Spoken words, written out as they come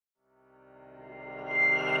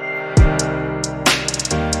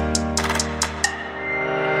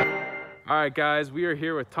right, guys, we are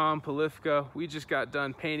here with Tom Polifka. We just got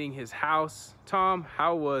done painting his house. Tom,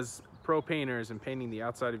 how was Pro Painters and painting the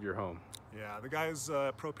outside of your home? Yeah, the guys,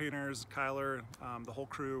 Pro Painters, Kyler, the whole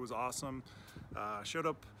crew was awesome. Showed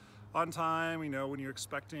up on time. You know, when you're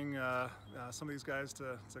expecting some of these guys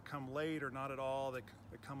to come late or not at all, they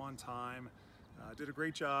come on time. Did a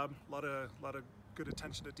great job. A lot of good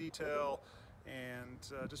attention to detail, and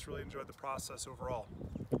just really enjoyed the process overall.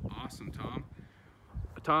 Awesome, Tom.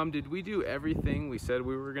 Tom, did we do everything we said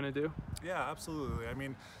we were gonna do? Yeah, absolutely. I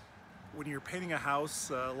mean, when you're painting a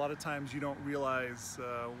house, a lot of times you don't realize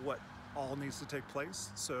what all needs to take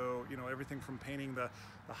place. So, you know, everything from painting the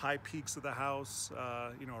high peaks of the house,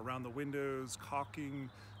 you know, around the windows,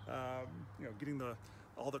 caulking, you know, getting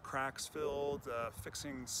all the cracks filled,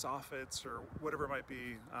 fixing soffits or whatever it might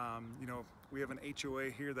be. You know, we have an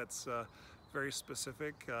HOA here that's very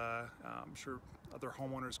specific. I'm sure other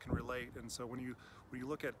homeowners can relate. And so when you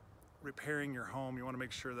look at repairing your home, you want to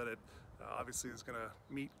make sure that it obviously is going to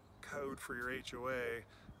meet code for your HOA,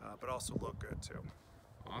 but also look good too.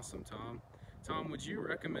 Awesome, Tom. Tom, would you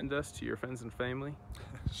recommend us to your friends and family?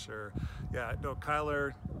 Sure. Yeah, no,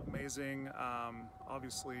 Kyler, amazing.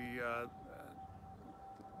 Obviously,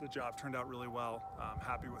 the job turned out really well. I'm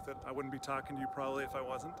happy with it. I wouldn't be talking to you probably if I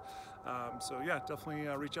wasn't. So yeah, definitely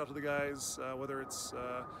reach out to the guys, whether it's,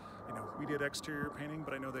 you know, we did exterior painting,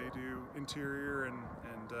 but I know they do interior, and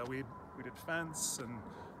we did fence, and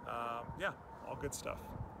yeah, all good stuff.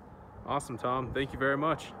 Awesome, Tom. Thank you very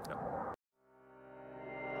much. Yep.